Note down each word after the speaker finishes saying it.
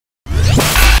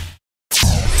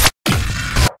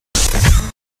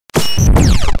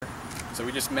So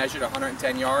we just measured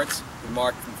 110 yards. We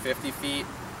marked from 50 feet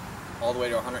all the way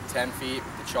to 110 feet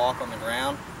with the chalk on the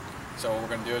ground. So what we're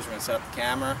going to do is we're going to set up the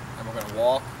camera and we're going to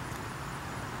walk.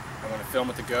 I'm going to film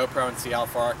with the GoPro and see how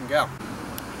far I can go.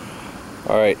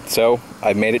 Alright, so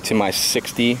I've made it to my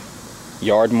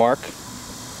 60-yard mark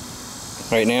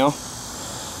right now.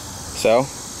 So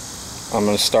I'm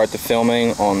going to start the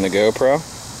filming on the GoPro.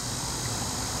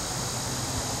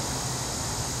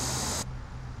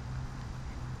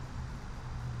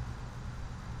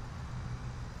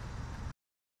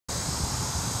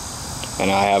 And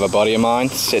I have a buddy of mine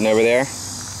sitting over there. And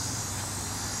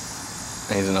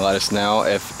he's going to let us know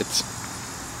if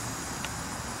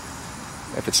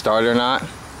it started or not.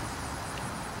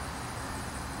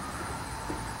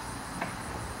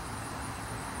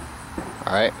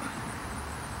 Alright.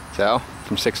 So,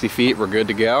 from 60 feet, we're good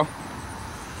to go.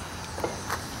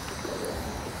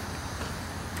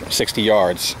 60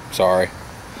 yards, sorry.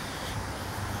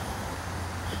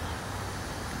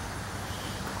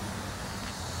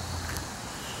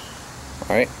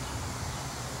 Alright,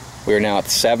 we are now at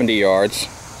 70 yards.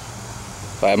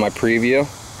 So I have my preview.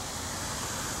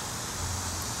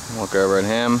 Look over at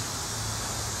him.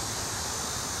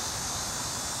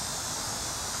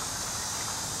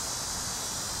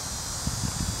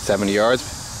 "70 yards,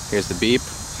 here's the beep,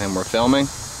 and we're filming.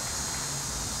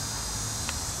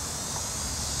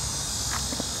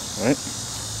 Alright,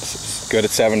 it's good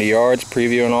at 70 yards,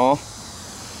 preview and all.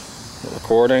 We're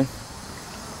recording.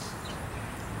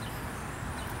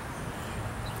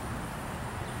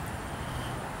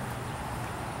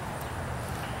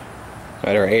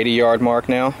 At our 80-yard mark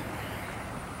now.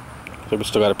 So we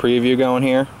still got a preview going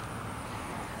here.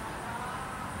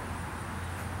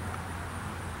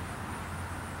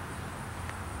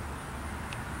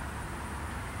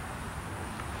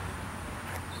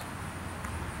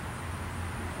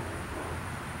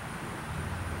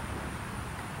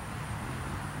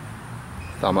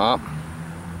 Thumb up.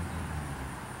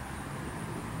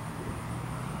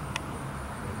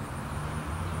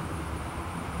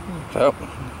 So,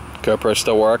 GoPro's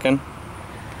still working.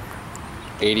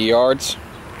 80 yards.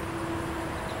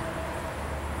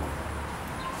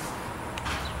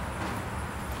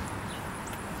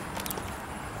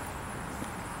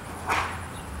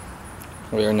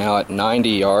 We are now at 90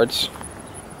 yards.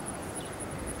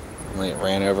 We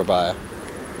ran over by a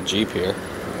Jeep here.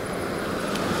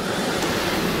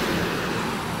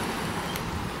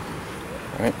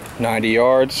 Alright, 90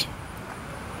 yards.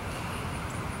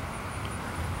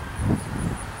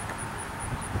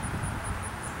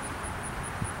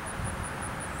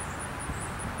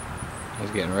 He's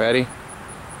getting ready.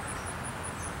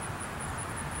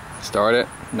 Start it.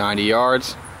 90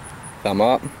 yards. Thumb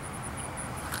up.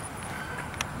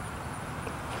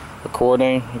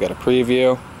 Recording. We got a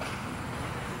preview.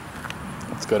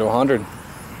 Let's go to 100.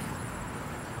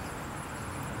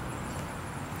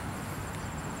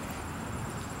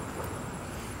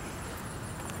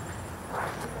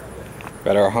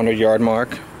 Got our 100-yard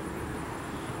mark.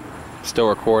 Still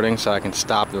recording, so I can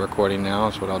stop the recording now.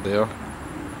 That's what I'll do.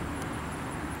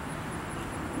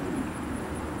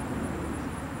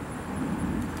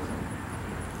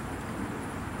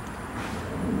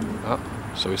 Oh,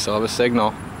 so we still have a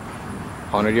signal.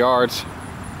 100 yards.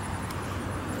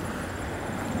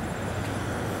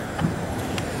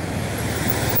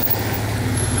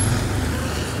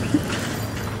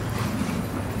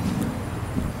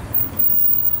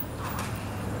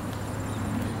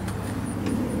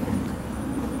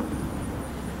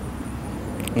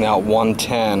 Now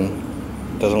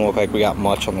 110. Doesn't look like we got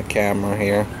much on the camera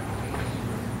here,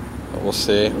 but we'll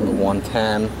see.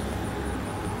 110.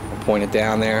 I'll point it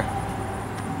down there.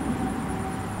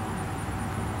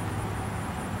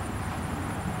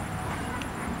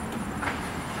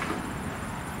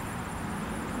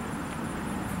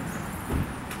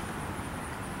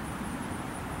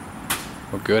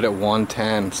 We're good at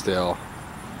 110 still.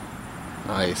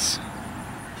 Nice.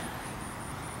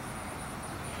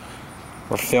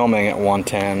 We're filming at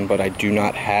 110, but I do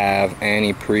not have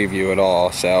any preview at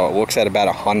all. So it looks at about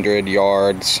 100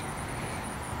 yards.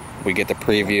 We get the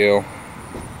preview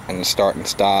and the start and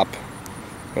stop,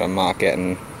 but I'm not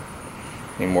getting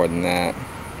any more than that.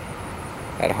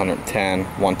 At 110,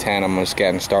 110, I'm just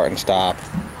getting start and stop.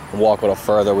 We'll walk a little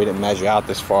further. We didn't measure out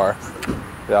this far,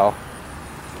 so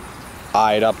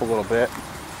eye it up a little bit.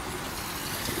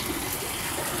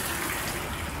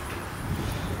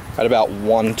 At about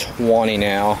 120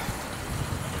 now.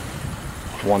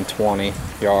 120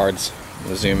 yards.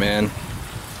 We'll zoom in.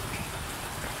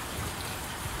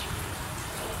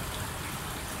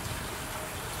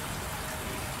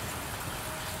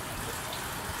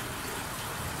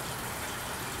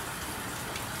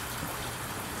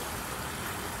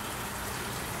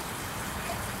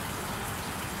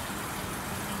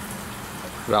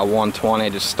 About 120,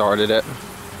 just started it.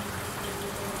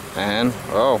 And,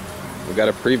 oh, we got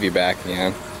a preview back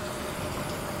again.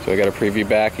 So we got a preview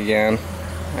back again,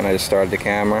 and I just started the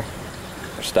camera,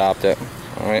 or stopped it.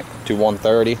 Alright, to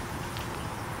 130.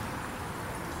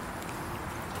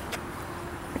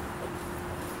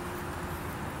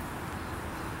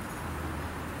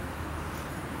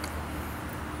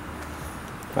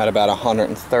 At about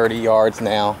 130 yards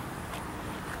now.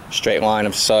 Straight line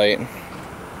of sight.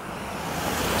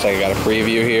 Looks like I got a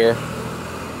preview here.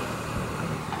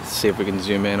 Let's see if we can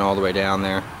zoom in all the way down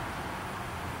there.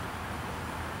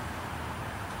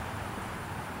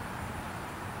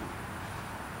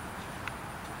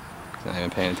 Not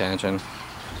even paying attention.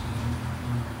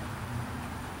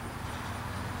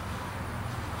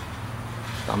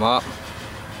 Thumb up.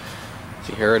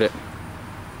 She heard it.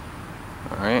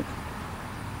 Alright.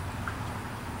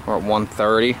 We're at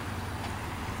 130.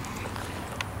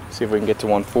 See if we can get to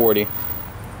 140.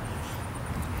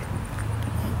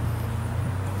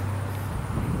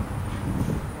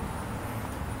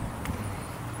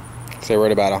 So we're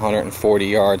at about 140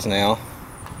 yards now.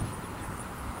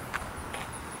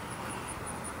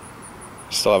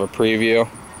 Still have a preview.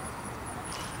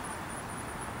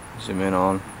 Zoom in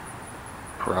on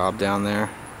Rob down there.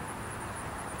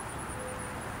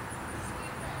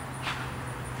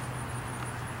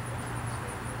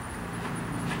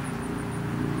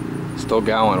 Still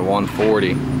going,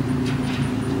 140.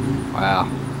 Wow,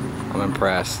 I'm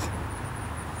impressed.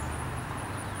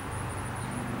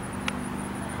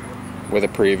 With a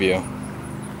preview.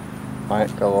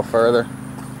 Alright, go a little further.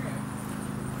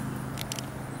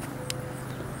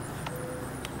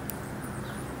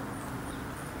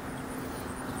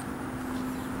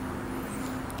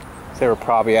 They were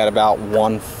probably at about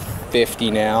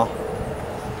 150 now.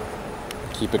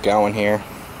 Keep it going here.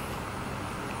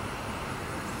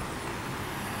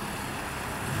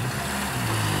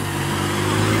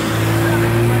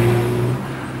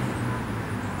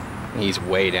 He's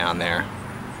way down there.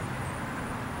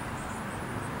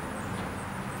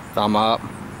 Thumb up.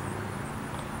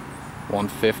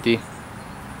 150. All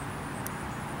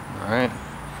right.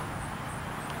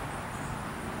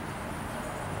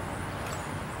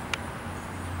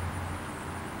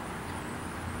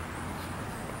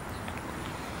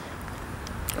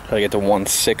 Try to get to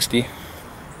 160.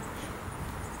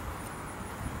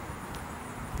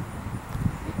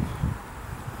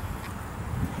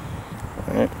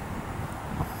 All right.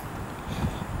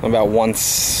 I'm about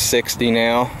 160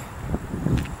 now.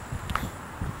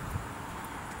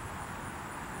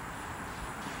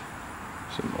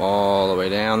 Zoom all the way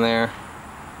down there.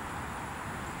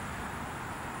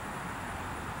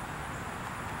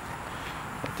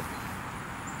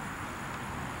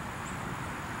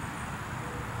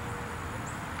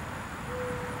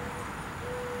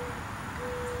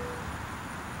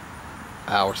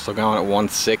 Wow, we're still going at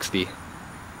 160.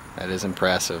 That is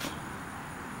impressive.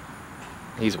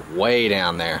 He's way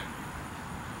down there.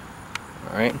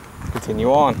 Alright,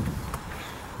 continue on.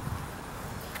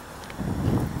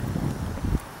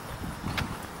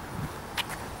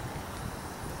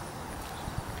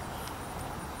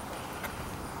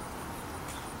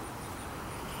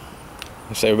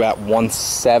 I'd say about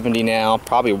 170 now,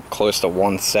 probably close to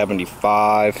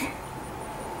 175. So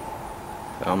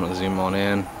I'm going to zoom on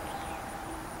in.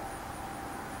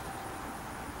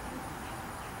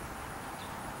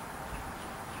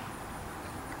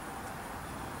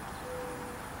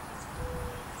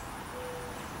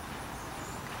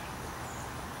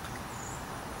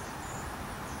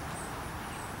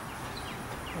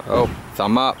 Oh,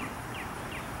 thumb up.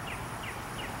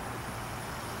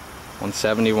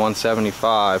 170,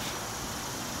 175.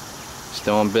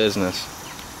 Still in business.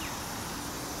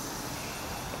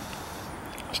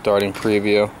 Starting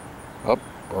preview. Oh,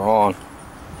 we're on.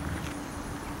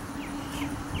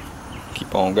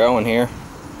 Keep on going here.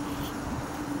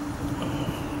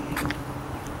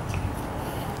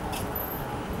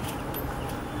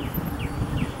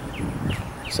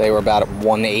 Say we're about at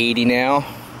 180 now.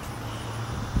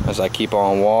 As I keep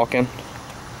on walking.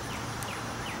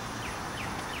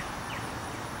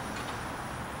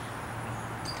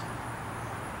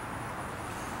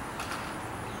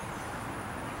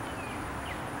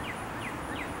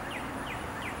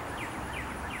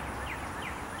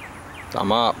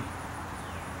 I'm up.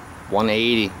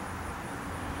 180.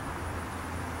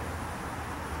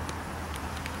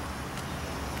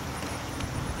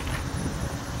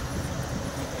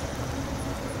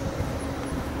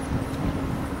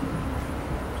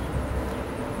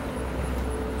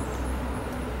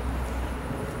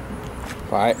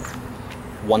 All right,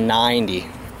 190.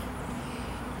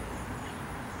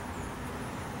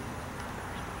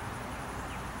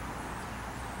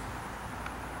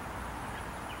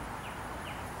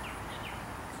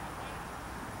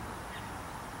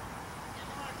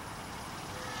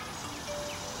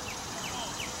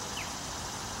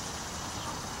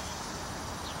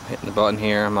 Hitting the button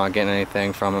here, I'm not getting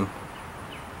anything from him.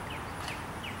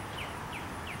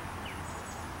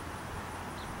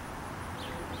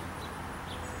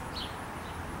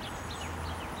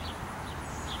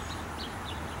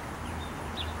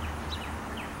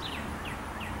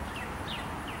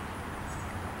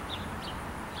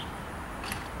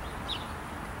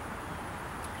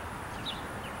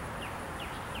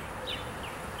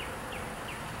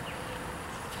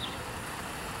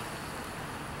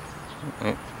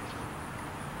 Right.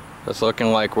 It's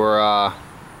looking like we're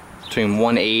between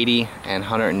 180 and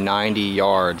 190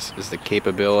 yards is the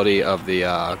capability of the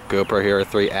GoPro Hero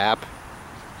 3 app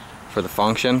for the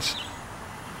functions.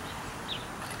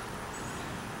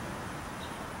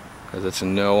 Because it's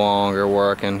no longer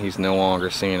working, he's no longer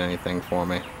seeing anything for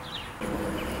me.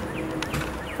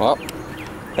 Well,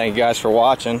 thank you guys for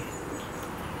watching.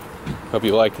 Hope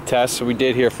you liked the test we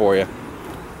did here for you.